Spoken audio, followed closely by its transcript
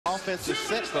offensive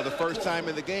set for the first time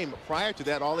in the game. Prior to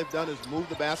that, all they've done is move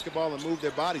the basketball and move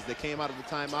their bodies. They came out of the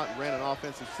timeout and ran an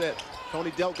offensive set.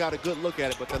 Tony Delk got a good look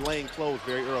at it, but the lane closed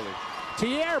very early.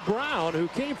 Tierre Brown, who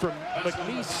came from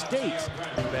McNeese State.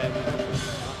 Not bad.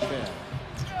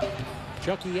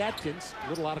 Chucky Atkins, a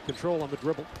little out of control on the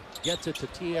dribble. Gets it to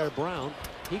Tierre Brown.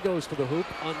 He goes to the hoop,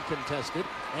 uncontested,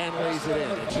 and lays it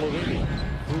in. It's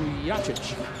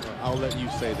Vujacic. I'll let you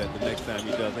say that the next time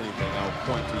he does anything. I'll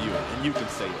point to you, and you can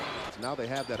say it. So now they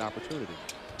have that opportunity.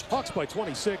 Hawks by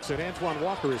 26, and Antoine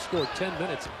Walker has scored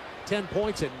 10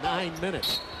 points in 9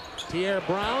 minutes. Tierre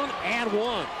Brown, and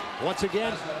one. Once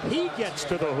again, he gets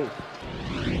to the hoop.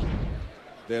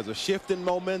 There's a shift in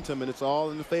momentum, and it's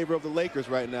all in the favor of the Lakers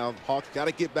right now. Hawks got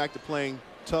to get back to playing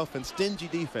tough and stingy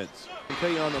defense. I tell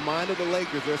you, on the mind of the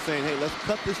Lakers, they're saying, hey, let's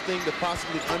cut this thing to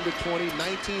possibly under 20,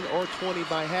 19 or 20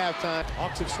 by halftime.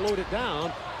 Hawks have slowed it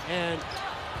down, and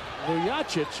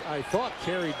Vujacic, I thought,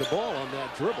 carried the ball on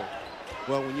that dribble.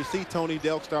 Well, when you see Tony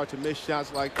Delk start to miss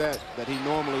shots like that he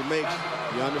normally makes,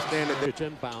 you understand that. It's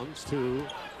inbounds to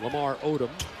Lamar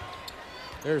Odom.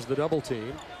 There's the double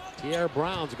team. Tierre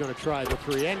Brown's going to try the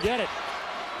three and get it.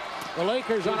 The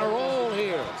Lakers on a roll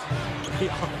here.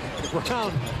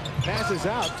 Brown passes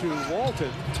out to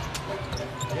Walton.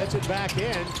 Gets it back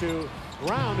in to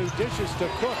Brown, who dishes to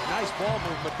Cook. Nice ball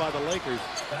movement by the Lakers.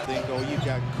 You've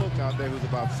got Cook out there who's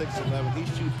about 6'11". He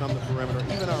shoots from the perimeter.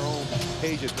 Even our own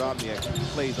Asia Dropniak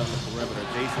plays on the perimeter.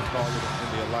 Jason Collier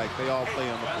and the alike. They all play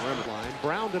on the perimeter line.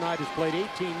 Brown tonight has played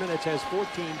 18 minutes, has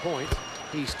 14 points.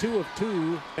 He's 2 of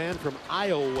 2. Man from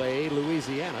Iowa,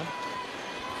 Louisiana.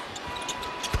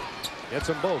 Gets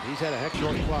them both. He's had a heck of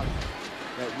a clock.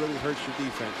 That really hurts your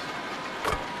defense.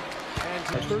 And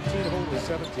 13 of only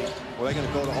 17. Well, they're going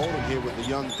to go to Oldham here with the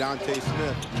young Dante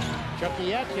Smith.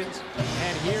 Chucky Atkins.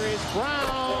 And here is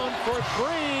Brown for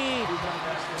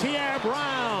 3. Tierre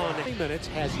Brown. 20 minutes,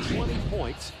 has 20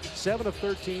 points. 7 of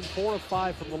 13, 4 of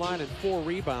 5 from the line, and 4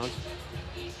 rebounds.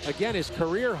 Again, his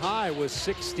career high was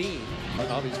 16.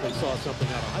 Obviously saw something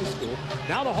out of high school.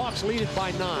 Now the Hawks lead it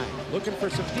by 9. Looking for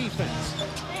some defense.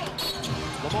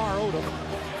 Lamar Odom.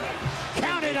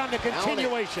 Counted on the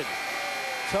continuation.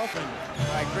 Tough. All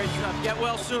right, great job. Get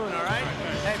well soon, all right?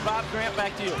 Hey, Bob Grant,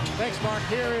 back to you. Thanks, Mark.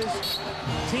 Here is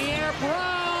Tierre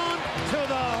Brown to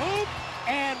the hoop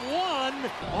and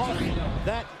one off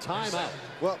that timeout.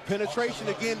 Well, penetration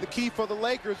again, the key for the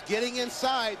Lakers, getting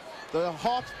inside. The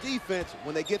Hawks defense,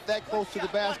 when they get that close to the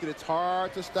basket, it's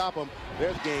hard to stop them.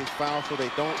 There's games foul, so they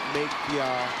don't make the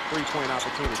three-point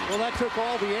opportunity. Well, that took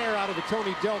all the air out of the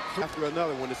Tony Delk. After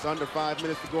another, when it's under 5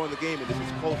 minutes to go in the game, and it's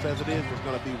as close as it is, there's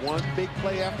going to be one big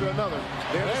play after another.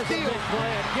 There's a big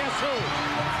play, and guess who?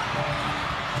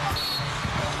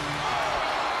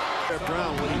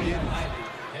 Brown, what he did,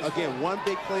 again, one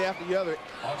big play after the other,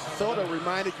 sort of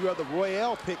reminded you of the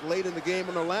Royale pick late in the game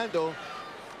in Orlando.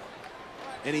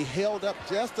 And he held up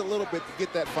just a little bit to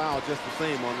get that foul just the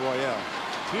same on Royale.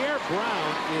 Tierre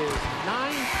Brown is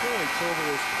 9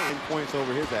 points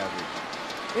over his average.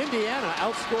 Indiana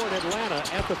outscored Atlanta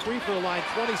at the free throw line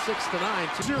 26-9.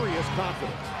 Serious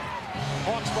confidence.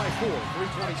 Hawks by 4,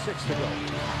 3:26 to go.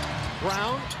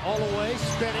 Brown all the way,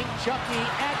 spinning. Chucky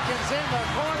Atkins in the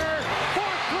corner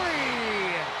for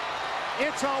 3.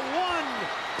 It's a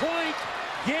 1-point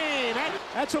game.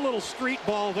 That's a little street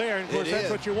ball there, and of course that's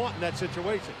what you want in that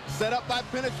situation. Set up by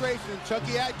penetration.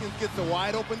 Chucky Atkins gets a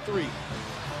wide open 3.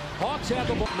 Hawks have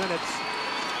the minutes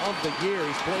of the year.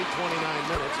 He's played 29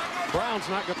 minutes. Brown's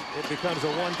not going to. It becomes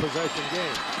a one-possession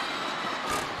game.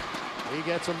 He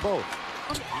gets them both.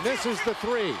 Misses the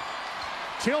 3.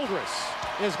 Childress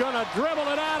is going to dribble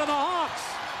it out of the Hawks.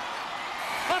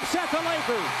 Upset the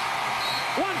Lakers.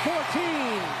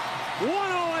 114,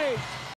 108.